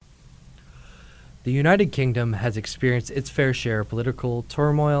The United Kingdom has experienced its fair share of political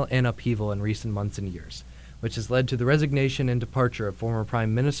turmoil and upheaval in recent months and years, which has led to the resignation and departure of former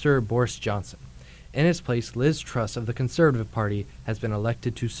Prime Minister Boris Johnson. In his place, Liz Truss of the Conservative Party has been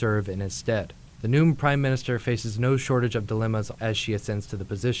elected to serve in his stead. The new Prime Minister faces no shortage of dilemmas as she ascends to the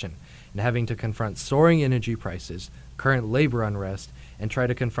position, and having to confront soaring energy prices, current labor unrest, and try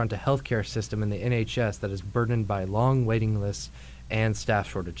to confront a healthcare system in the NHS that is burdened by long waiting lists and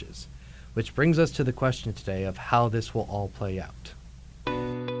staff shortages. Which brings us to the question today of how this will all play out.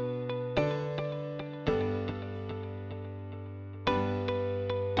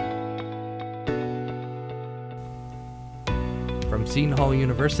 From Seton Hall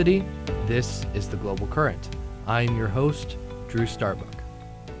University, this is The Global Current. I am your host, Drew Starbuck.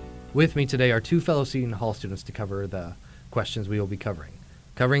 With me today are two fellow Seton Hall students to cover the questions we will be covering.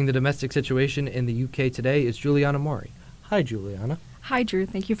 Covering the domestic situation in the UK today is Juliana Mori. Hi, Juliana. Hi, Drew.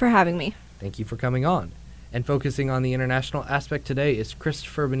 Thank you for having me. Thank you for coming on. And focusing on the international aspect today is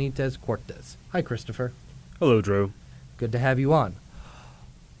Christopher Benitez Cortez. Hi, Christopher. Hello, Drew. Good to have you on.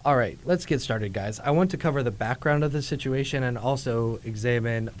 All right, let's get started, guys. I want to cover the background of the situation and also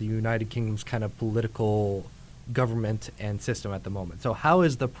examine the United Kingdom's kind of political government and system at the moment. So how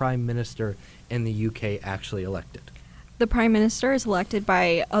is the Prime Minister in the UK actually elected? The Prime Minister is elected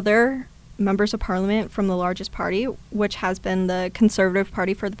by other members of Parliament from the largest party, which has been the Conservative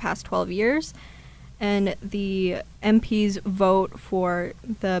Party for the past 12 years. And the MPs vote for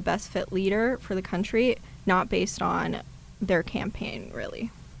the best fit leader for the country, not based on their campaign,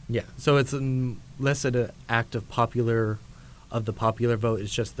 really. Yeah, so it's less an act of the popular vote.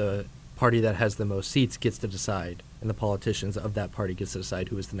 It's just the party that has the most seats gets to decide, and the politicians of that party gets to decide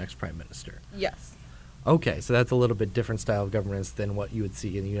who is the next prime minister. Yes. Okay, so that's a little bit different style of governance than what you would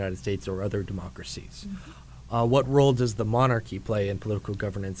see in the United States or other democracies. Mm-hmm. What role does the monarchy play in political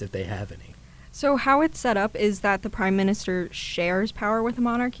governance, if they have any? So how it's set up is that the Prime Minister shares power with the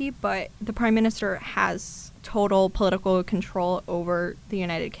monarchy, but the Prime Minister has total political control over the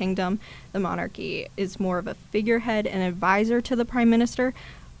United Kingdom. The monarchy is more of a figurehead and advisor to the Prime Minister,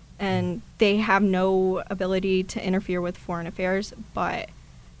 and they have no ability to interfere with foreign affairs, but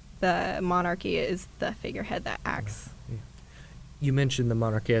the monarchy is the figurehead that acts. You mentioned the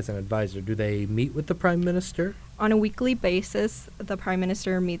monarchy as an advisor. Do they meet with the Prime Minister? On a weekly basis, the Prime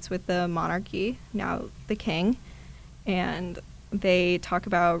Minister meets with the monarchy, now the King, and they talk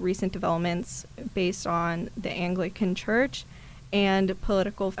about recent developments based on the Anglican Church and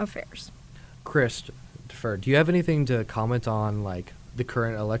political affairs. Christopher, do you have anything to comment on, like, the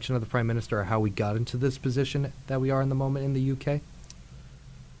current election of the Prime Minister or how we got into this position that we are in the moment in the UK?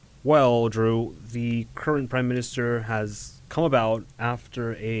 Well, Drew, the current Prime Minister has come about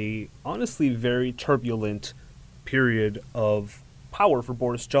after a honestly very turbulent period of power for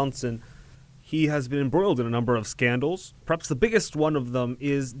Boris Johnson. He has been embroiled in a number of scandals. Perhaps the biggest one of them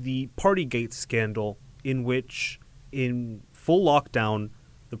is the Partygate scandal, in which, in full lockdown,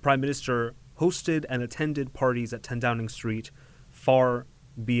 the Prime Minister hosted and attended parties at 10 Downing Street far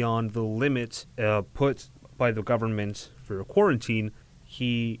beyond the limit put by the government for a quarantine.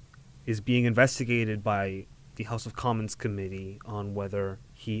 He is being investigated by the House of Commons committee on whether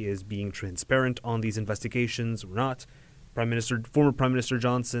he is being transparent on these investigations or not. Former Prime Minister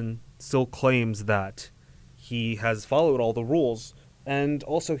Johnson still claims that he has followed all the rules, and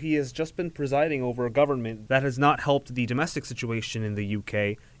also he has just been presiding over a government that has not helped the domestic situation in the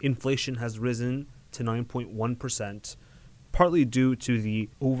UK. Inflation has risen to 9.1%, partly due to the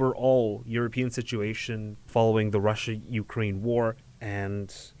overall European situation following the Russia-Ukraine war.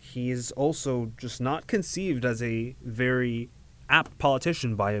 And he is also just not conceived as a very apt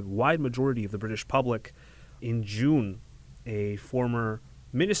politician by a wide majority of the British public. In June, a former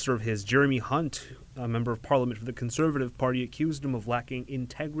minister of his, Jeremy Hunt, a member of Parliament for the Conservative Party, accused him of lacking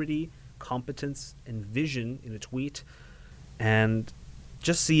integrity, competence, and vision in a tweet. And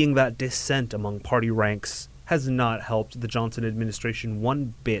just seeing that dissent among party ranks has not helped the Johnson administration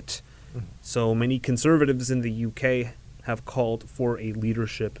one bit. So many conservatives in the UK have called for a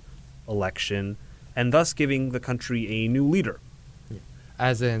leadership election, and thus giving the country a new leader.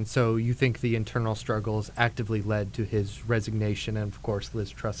 As in, so you think the internal struggles actively led to his resignation and, of course,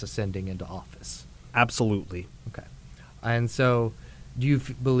 Liz Truss ascending into office? Absolutely. Okay. And so do you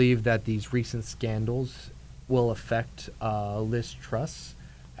believe that these recent scandals will affect Liz Truss?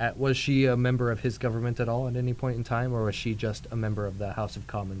 Was she a member of his government at all at any point in time, or was she just a member of the House of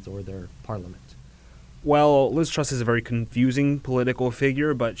Commons or their parliament? Well, Liz Truss is a very confusing political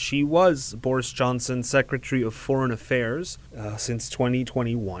figure, but she was Boris Johnson's Secretary of Foreign Affairs since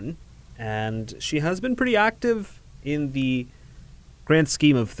 2021, and she has been pretty active in the grand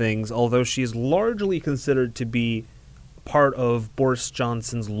scheme of things, although she is largely considered to be part of Boris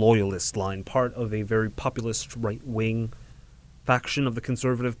Johnson's loyalist line, part of a very populist right-wing faction of the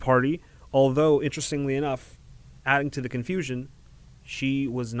Conservative Party, although, interestingly enough, adding to the confusion, she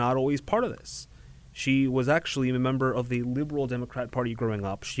was not always part of this. She was actually a member of the Liberal Democrat Party growing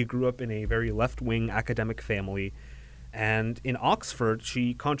up. She grew up in a very left-wing academic family, and in Oxford,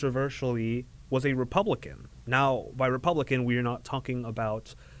 she controversially was a Republican. Now, by Republican, we are not talking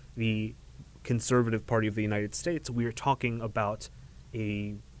about the Conservative Party of the United States. We are talking about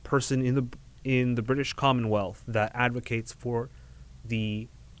a person in the British Commonwealth that advocates for the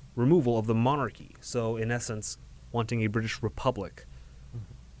removal of the monarchy. So, in essence, wanting a British republic.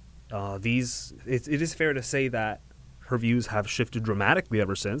 It is fair to say that her views have shifted dramatically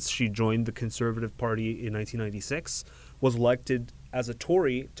ever since. She joined the Conservative Party in 1996, was elected as a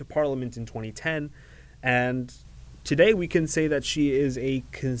Tory to Parliament in 2010, and today we can say that she is a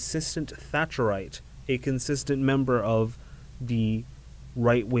consistent Thatcherite, a consistent member of the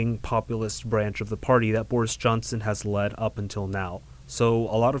right-wing populist branch of the party that Boris Johnson has led up until now. So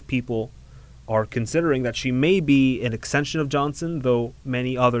a lot of people are considering that she may be an extension of Johnson, though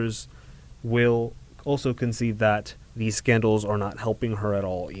many others will also concede that these scandals are not helping her at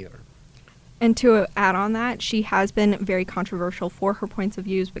all either. And to add on that, she has been very controversial for her points of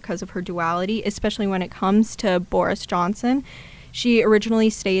views because of her duality, especially when it comes to Boris Johnson. She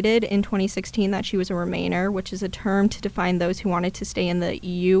originally stated in 2016 that she was a Remainer, which is a term to define those who wanted to stay in the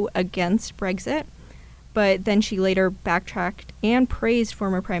EU against Brexit. But then she later backtracked and praised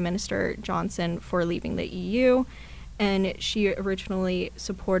former Prime Minister Johnson for leaving the EU. And she originally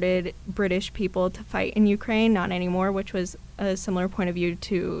supported British people to fight in Ukraine, not anymore, which was a similar point of view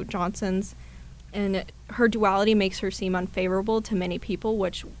to Johnson's. And her duality makes her seem unfavorable to many people,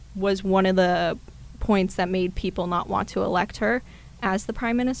 which was one of the points that made people not want to elect her as the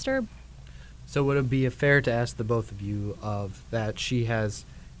prime minister. So would it be fair to ask the both of you of that she has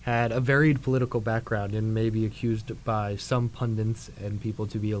had a varied political background and may be accused by some pundits and people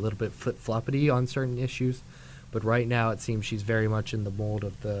to be a little bit flip-floppity on certain issues, but right now it seems she's very much in the mold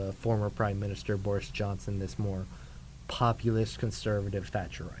of the former Prime Minister Boris Johnson, this more populist, conservative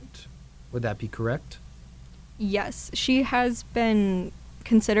Thatcherite. Would that be correct? Yes, she has been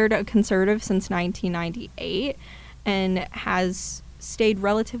considered a conservative since 1998 and has stayed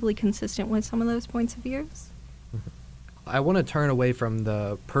relatively consistent with some of those points of views. I want to turn away from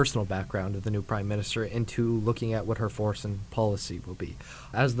the personal background of the new prime minister into looking at what her foreign policy will be.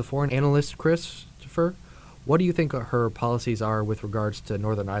 As the foreign analyst, Christopher, what do you think her policies are with regards to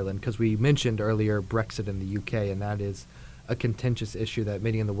Northern Ireland? Because we mentioned earlier Brexit in the UK, and that is a contentious issue that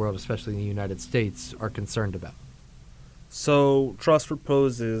many in the world, especially in the United States, are concerned about. So Truss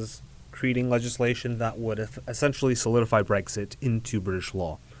proposes creating legislation that would essentially solidify Brexit into British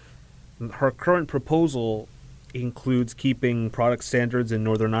law. Her current proposal includes keeping product standards in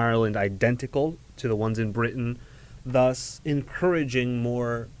Northern Ireland identical to the ones in Britain, thus encouraging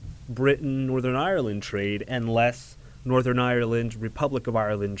more Britain-Northern Ireland trade and less Northern Ireland-Republic of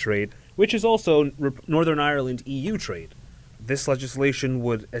Ireland trade, which is also Northern Ireland EU trade. This legislation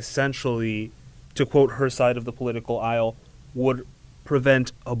would essentially, to quote her side of the political aisle, would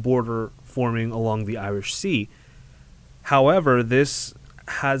prevent a border forming along the Irish Sea. However, this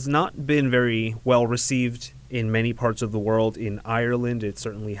has not been very well received in many parts of the world. In Ireland, it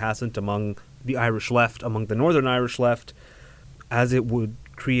certainly hasn't among the Irish left, among the Northern Irish left, as it would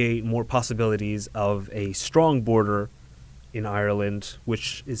create more possibilities of a strong border in Ireland,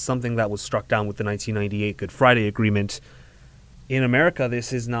 which is something that was struck down with the 1998 Good Friday Agreement. In America,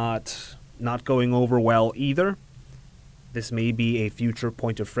 this is not going over well either. This may be a future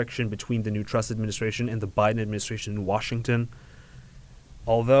point of friction between the new Truss administration and the Biden administration in Washington.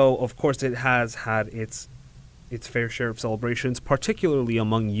 Although, of course, it has had its fair share of celebrations, particularly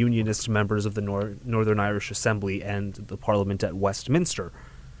among unionist members of the Northern Irish Assembly and the Parliament at Westminster.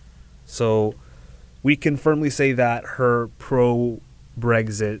 So we can firmly say that her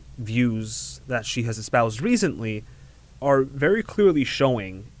pro-Brexit views that she has espoused recently are very clearly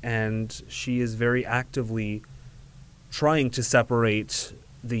showing, and she is very actively trying to separate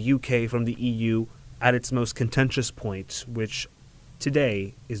the UK from the EU at its most contentious point, which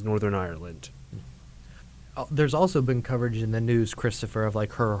today is Northern Ireland. There's also been coverage in the news, Christopher, of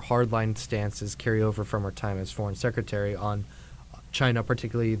like her hardline stances carry over from her time as foreign secretary on China,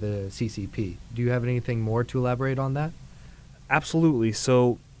 particularly the CCP. Do you have anything more to elaborate on that? Absolutely.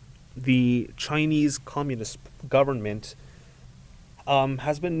 So the Chinese Communist government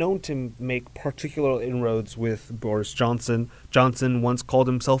has been known to make particular inroads with Boris Johnson. Johnson once called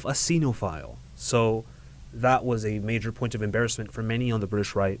himself a Sinophile. So that was a major point of embarrassment for many on the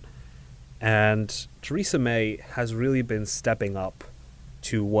British right. And Theresa May has really been stepping up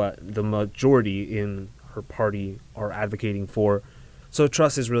to what the majority in her party are advocating for. So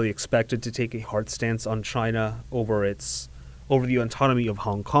Truss is really expected to take a hard stance on China over the autonomy of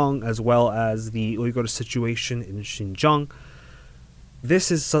Hong Kong, as well as the Uyghur situation in Xinjiang.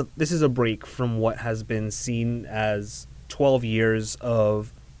 This is a break from what has been seen as 12 years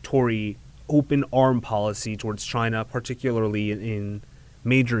of Tory open arm policy towards China, particularly in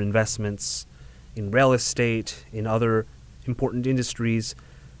major investments in real estate, in other important industries.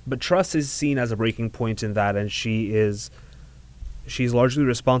 But Truss is seen as a breaking point in that, and she's largely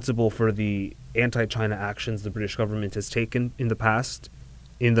responsible for the anti-China actions the British government has taken in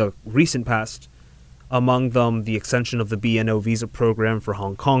the recent past, among them the extension of the BNO visa program for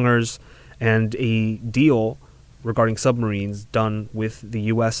Hong Kongers and a deal regarding submarines done with the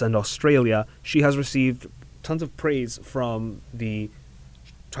US and Australia. She has received tons of praise from the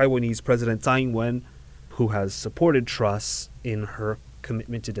Taiwanese President Tsai Ing-wen, who has supported Truss in her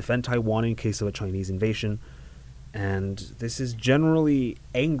commitment to defend Taiwan in case of a Chinese invasion. And this is generally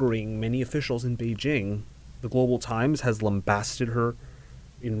angering many officials in Beijing. The Global Times has lambasted her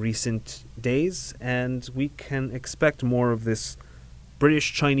in recent days, and we can expect more of this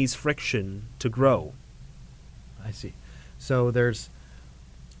British-Chinese friction to grow. I see. So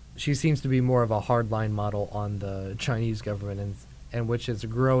she seems to be more of a hardline model on the Chinese government, and which is a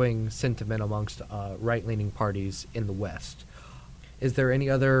growing sentiment amongst right-leaning parties in the West. Is there any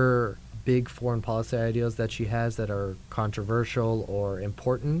other big foreign policy ideas that she has that are controversial or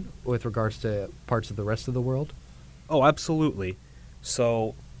important with regards to parts of the rest of the world? Oh, absolutely.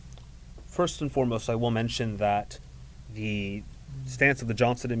 So, first and foremost, I will mention that the stance of the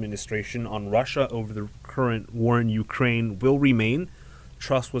Johnson administration on Russia over the current war in Ukraine will remain.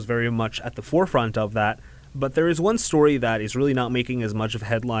 Truss was very much at the forefront of that, but there is one story that is really not making as much of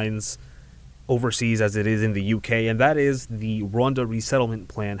headlines overseas as it is in the UK, and that is the Rwanda resettlement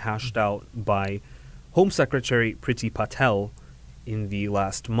plan hashed out by Home Secretary Priti Patel in the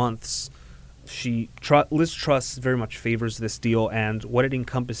last months. Liz Truss very much favors this deal, and what it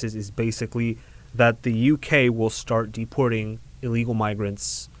encompasses is basically that the UK will start deporting illegal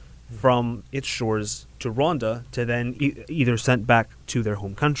migrants from its shores to Rwanda to then either sent back to their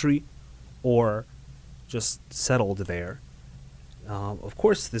home country or just settled there. Of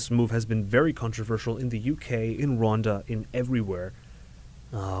course, this move has been very controversial in the UK, in Rwanda, in everywhere.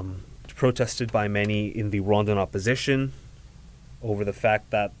 Protested by many in the Rwandan opposition over the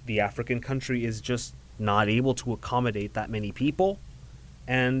fact that the African country is just not able to accommodate that many people,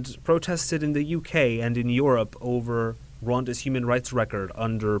 and protested in the UK and in Europe over Rwanda's human rights record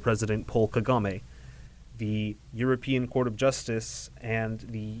under President Paul Kagame. The European Court of Justice and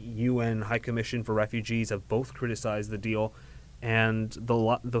the UN High Commission for Refugees have both criticized the deal, and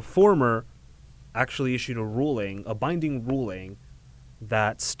the former actually issued a binding ruling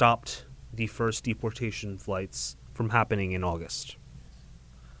that stopped the first deportation flights from happening in August.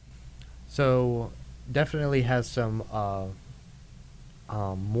 So, definitely has some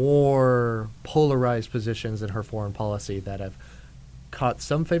more polarized positions in her foreign policy that have caught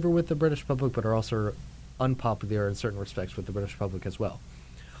some favor with the British public, but are also unpopular in certain respects with the British public as well.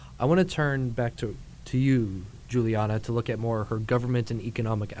 I want to turn back to you, Juliana, to look at more her government and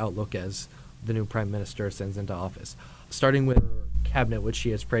economic outlook as the new Prime Minister ascends into office, starting with her cabinet, which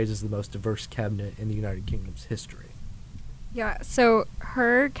she has praised as the most diverse cabinet in the United Kingdom's history. Yeah, so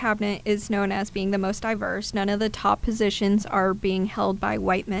her cabinet is known as being the most diverse. None of the top positions are being held by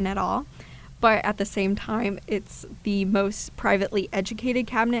white men at all. But at the same time, it's the most privately educated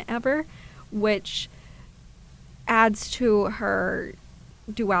cabinet ever, which adds to her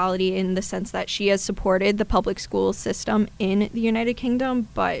duality in the sense that she has supported the public school system in the United Kingdom,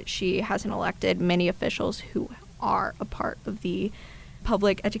 but she hasn't elected many officials who are a part of the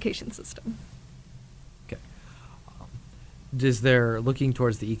public education system. Is there, looking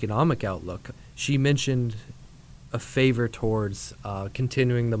towards the economic outlook, she mentioned a favor towards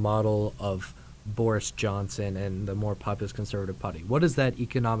continuing the model of Boris Johnson and the more populist Conservative Party. What does that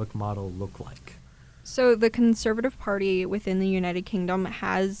economic model look like? So the Conservative Party within the United Kingdom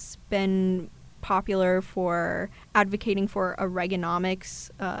has been popular for advocating for a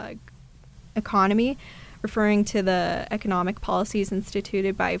Reaganomics economy, referring to the economic policies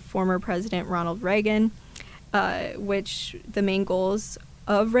instituted by former President Ronald Reagan, which the main goals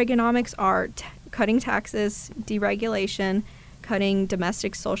of Reaganomics are cutting taxes, deregulation, cutting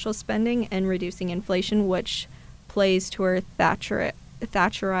domestic social spending, and reducing inflation, which plays to her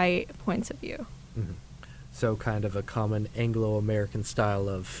Thatcherite points of view. Mm-hmm. So kind of a common Anglo-American style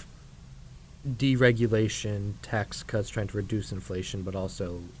of deregulation, tax cuts, trying to reduce inflation, but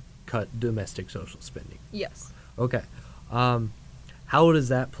also cut domestic social spending. Yes. Okay. How does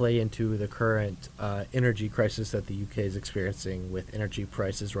that play into the current energy crisis that the UK is experiencing, with energy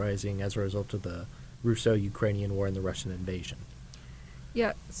prices rising as a result of the Russo-Ukrainian war and the Russian invasion?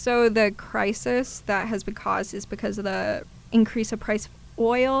 Yeah, so the crisis that has been caused is because of the increase of price of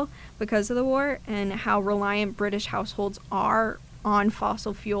oil because of the war, and how reliant British households are on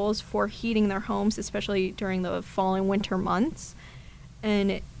fossil fuels for heating their homes, especially during the fall and winter months.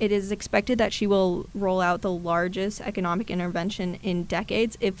 And it is expected that she will roll out the largest economic intervention in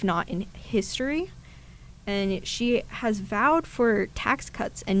decades, if not in history. And she has vowed for tax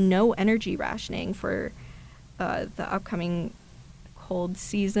cuts and no energy rationing for the upcoming cold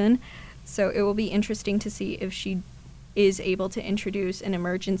season. So it will be interesting to see if she is able to introduce an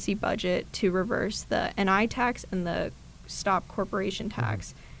emergency budget to reverse the NI tax and the stop corporation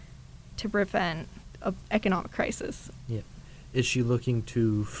tax to prevent an economic crisis. Yeah. Is she looking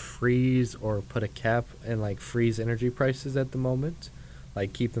to freeze or put a cap and freeze energy prices at the moment?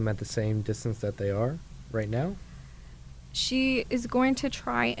 Keep them at the same distance that they are right now? She is going to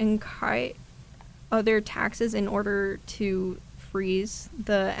try and cut other taxes in order to freeze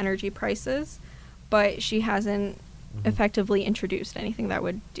the energy prices, but she hasn't effectively introduced anything that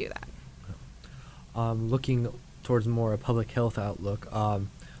would do that. Looking towards more a public health outlook,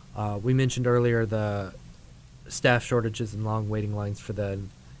 we mentioned earlier the staff shortages and long waiting lines for the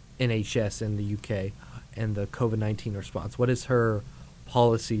NHS in the UK and the COVID-19 response. What is her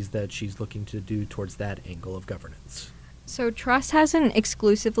policies that she's looking to do towards that angle of governance? So Truss hasn't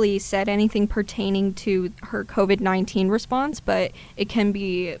exclusively said anything pertaining to her COVID-19 response, but it can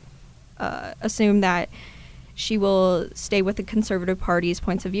be assumed that she will stay with the Conservative Party's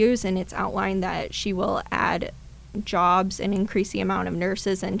points of views, and it's outlined that she will add jobs and increase the amount of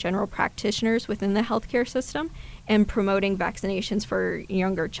nurses and general practitioners within the healthcare system, and promoting vaccinations for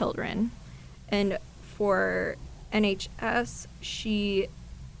younger children. And for NHS, she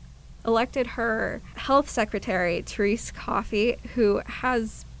elected her health secretary, Therese Coffey, who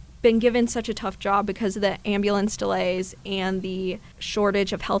has been given such a tough job because of the ambulance delays and the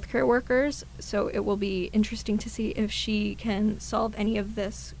shortage of healthcare workers. So it will be interesting to see if she can solve any of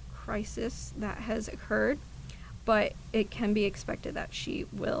this crisis that has occurred. But it can be expected that she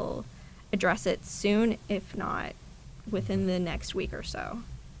will address it soon, if not within the next week or so.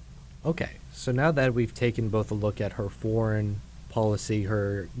 Okay, so now that we've taken both a look at her foreign policy,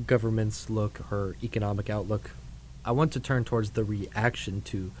 her government's look, her economic outlook, I want to turn towards the reaction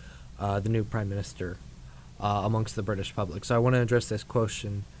to the new Prime Minister amongst the British public. So I want to address this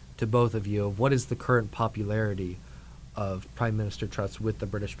question to both of you of what is the current popularity of Prime Minister Truss with the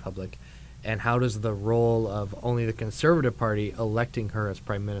British public, and how does the role of only the Conservative Party electing her as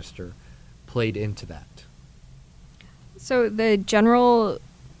Prime Minister played into that? So the general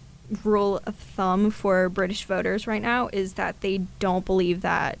rule of thumb for British voters right now is that they don't believe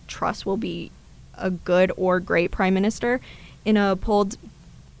that Truss will be a good or great Prime Minister. In a poll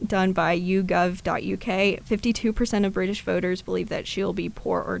done by YouGov.uk, 52% of British voters believe that she'll be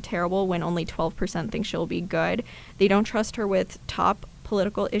poor or terrible, when only 12% think she'll be good. They don't trust her with top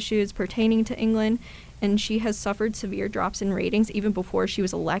political issues pertaining to England, and she has suffered severe drops in ratings even before she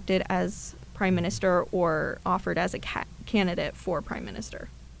was elected as Prime Minister or offered as a candidate for Prime Minister.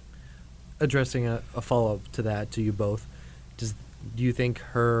 Addressing a follow-up to that, to you both, do you think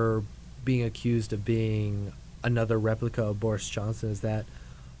her being accused of being another replica of Boris Johnson, is that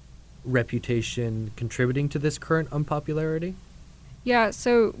reputation contributing to this current unpopularity? Yeah,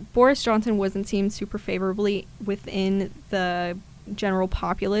 so Boris Johnson wasn't seen super favorably within the general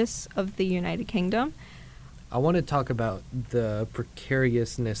populace of the United Kingdom. I want to talk about the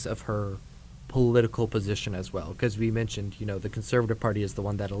precariousness of her political position as well, because we mentioned, the Conservative Party is the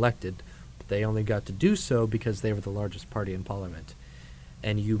one that elected, but they only got to do so because they were the largest party in Parliament.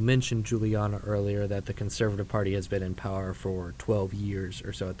 And you mentioned, Juliana, earlier that the Conservative Party has been in power for 12 years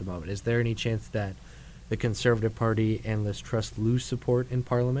or so at the moment. Is there any chance that the Conservative Party and Liz Truss lose support in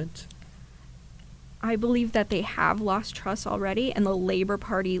Parliament? I believe that they have lost Truss already, and the Labour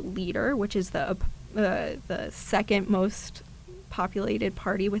Party leader, which is the second most populated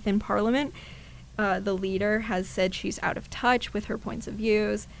party within Parliament, the leader has said she's out of touch with her points of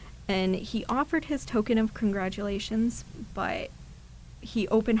views, and he offered his token of congratulations, but he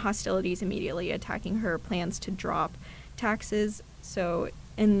opened hostilities immediately, attacking her plans to drop taxes.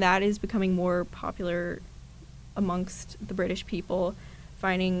 And that is becoming more popular amongst the British people,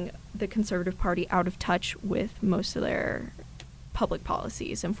 finding the Conservative Party out of touch with most of their public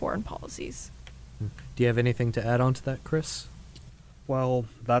policies and foreign policies. Do you have anything to add on to that, Chris? Well,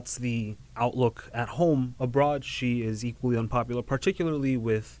 that's the outlook at home, abroad she is equally unpopular, particularly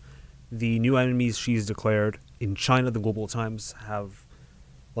with the new enemies she's declared. In China, the Global Times have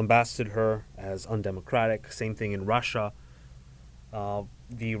lambasted her as undemocratic. Same thing in Russia.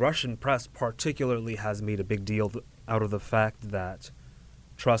 The Russian press particularly has made a big deal out of the fact that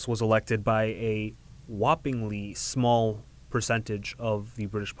Truss was elected by a whoppingly small percentage of the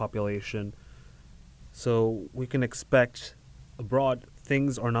British population. So we can expect abroad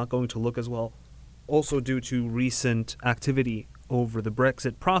things are not going to look as well. Also, due to recent activity over the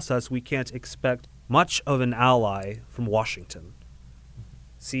Brexit process, we can't expect much of an ally from Washington.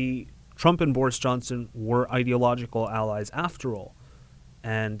 See, Trump and Boris Johnson were ideological allies after all.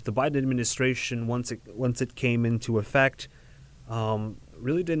 And the Biden administration, once it came into effect,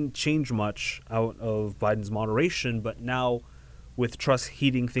 really didn't change much out of Biden's moderation. But now, with Truss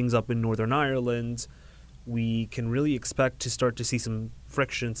heating things up in Northern Ireland, we can really expect to start to see some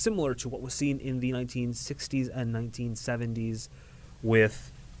friction similar to what was seen in the 1960s and 1970s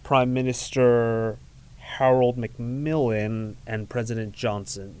with Prime Minister Harold Macmillan and President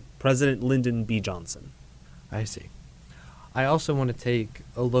Lyndon B. Johnson. I see. I also want to take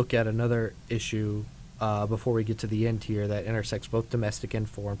a look at another issue before we get to the end here that intersects both domestic and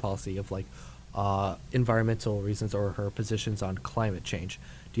foreign policy of environmental reasons or her positions on climate change.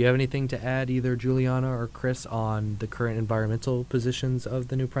 Do you have anything to add, either Juliana or Chris, on the current environmental positions of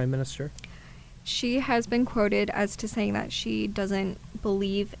the new Prime Minister? She has been quoted as to saying that she doesn't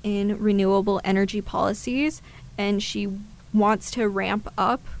believe in renewable energy policies and she wants to ramp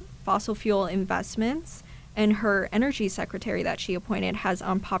up fossil fuel investments. And her energy secretary that she appointed has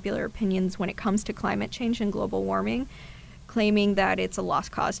unpopular opinions when it comes to climate change and global warming, claiming that it's a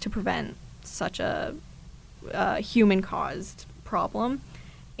lost cause to prevent such a human-caused problem.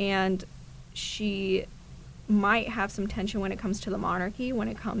 And she might have some tension when it comes to the monarchy, when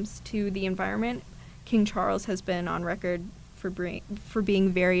it comes to the environment. King Charles has been on record for being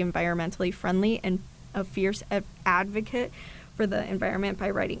very environmentally friendly and a fierce advocate for the environment by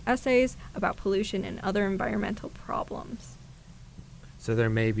writing essays about pollution and other environmental problems. So there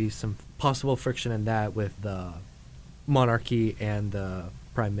may be some possible friction in that with the monarchy and the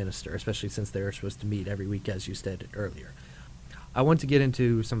Prime Minister, especially since they were supposed to meet every week, as you stated earlier. I want to get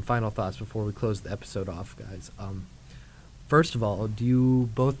into some final thoughts before we close the episode off, guys. First of all, do you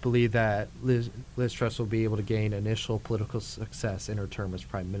both believe that Liz Truss will be able to gain initial political success in her term as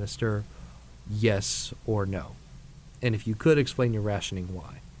Prime Minister? Yes or no? And if you could, explain your rationing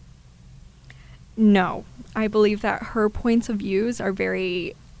why. No. I believe that her points of views are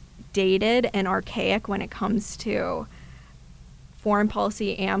very dated and archaic when it comes to foreign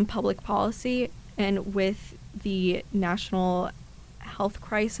policy and public policy. And with the national health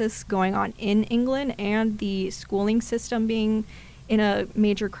crisis going on in England and the schooling system being in a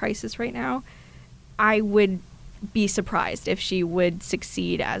major crisis right now, I would be surprised if she would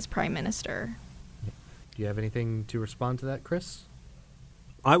succeed as Prime Minister. Do you have anything to respond to that, Chris?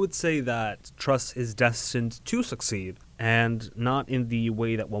 I would say that Truss is destined to succeed, and not in the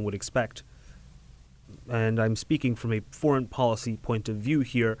way that one would expect. And I'm speaking from a foreign policy point of view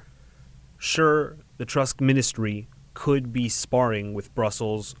here. Sure, the Truss ministry could be sparring with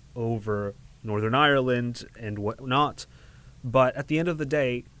Brussels over Northern Ireland and whatnot, but at the end of the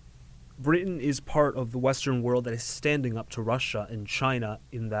day, Britain is part of the Western world that is standing up to Russia and China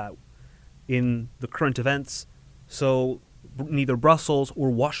in the current events, so neither Brussels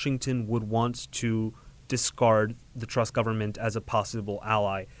or Washington would want to discard the Truss government as a possible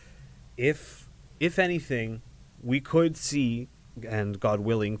ally. If anything, we could see, and God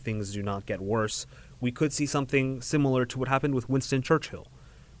willing, things do not get worse, we could see something similar to what happened with Winston Churchill.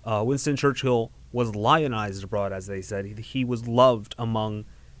 Winston Churchill was lionized abroad, as they said. He was loved among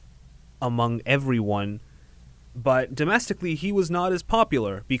everyone, but domestically he was not as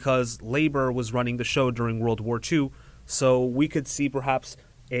popular because Labour was running the show during World War II. So we could see perhaps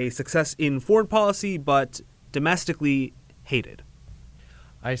a success in foreign policy, but domestically hated.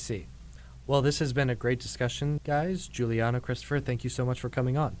 I see. Well, this has been a great discussion, guys. Juliana, Christopher, thank you so much for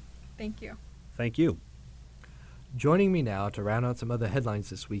coming on. Thank you. Thank you. Joining me now to round out some other headlines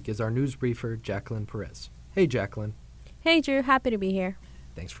this week is our news briefer, Jacqueline Perez. Hey, Jacqueline. Hey, Drew. Happy to be here.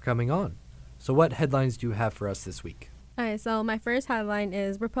 Thanks for coming on. So what headlines do you have for us this week? All right, so my first headline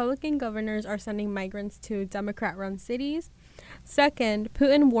is Republican governors are sending migrants to Democrat-run cities. Second,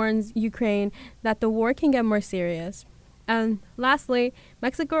 Putin warns Ukraine that the war can get more serious. And lastly,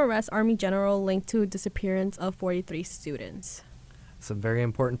 Mexico arrests Army general linked to disappearance of 43 students. Some very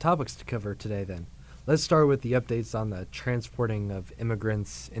important topics to cover today then. Let's start with the updates on the transporting of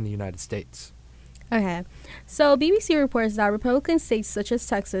immigrants in the United States. Okay, so BBC reports that Republican states such as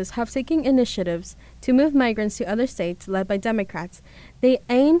Texas have taken initiatives to move migrants to other states led by Democrats. They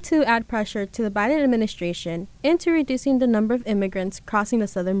aim to add pressure to the Biden administration into reducing the number of immigrants crossing the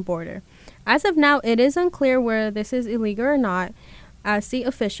southern border. As of now, it is unclear whether this is illegal or not, as state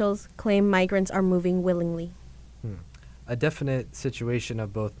officials claim migrants are moving willingly. A definite situation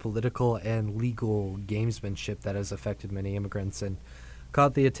of both political and legal gamesmanship that has affected many immigrants and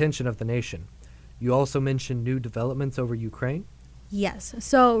caught the attention of the nation. You also mentioned new developments over Ukraine? Yes.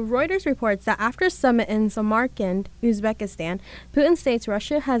 So Reuters reports that after a summit in Samarkand, Uzbekistan, Putin states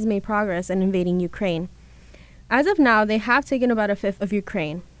Russia has made progress in invading Ukraine. As of now, they have taken about a fifth of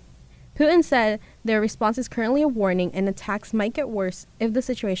Ukraine. Putin said their response is currently a warning and attacks might get worse if the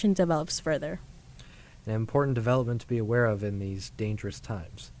situation develops further. An important development to be aware of in these dangerous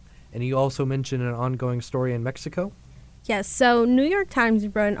times. And you also mentioned an ongoing story in Mexico? Yes, so New York Times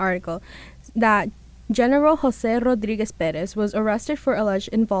wrote an article that General Jose Rodriguez Perez was arrested for alleged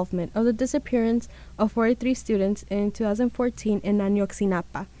involvement of the disappearance of 43 students in 2014 in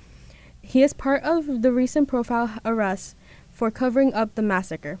Ayotzinapa. He is part of the recent profile arrests for covering up the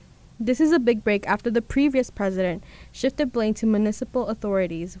massacre. This is a big break after the previous president shifted blame to municipal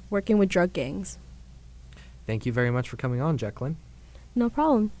authorities working with drug gangs. Thank you very much for coming on, Jacqueline. No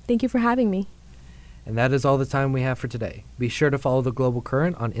problem. Thank you for having me. And that is all the time we have for today. Be sure to follow The Global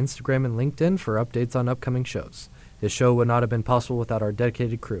Current on Instagram and LinkedIn for updates on upcoming shows. This show would not have been possible without our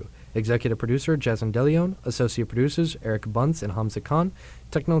dedicated crew. Executive producer Jasmine DeLeon, associate producers Eric Bunce and Hamza Khan,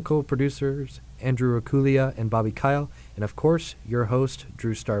 technical producers Andrew Rakulia and Bobby Kyle, and of course, your host,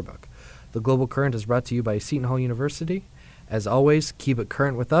 Drew Starbuck. The Global Current is brought to you by Seton Hall University. As always, keep it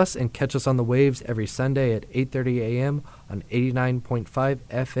current with us and catch us on the waves every Sunday at 8:30 a.m. on 89.5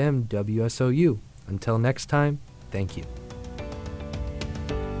 FM WSOU. Until next time, thank you.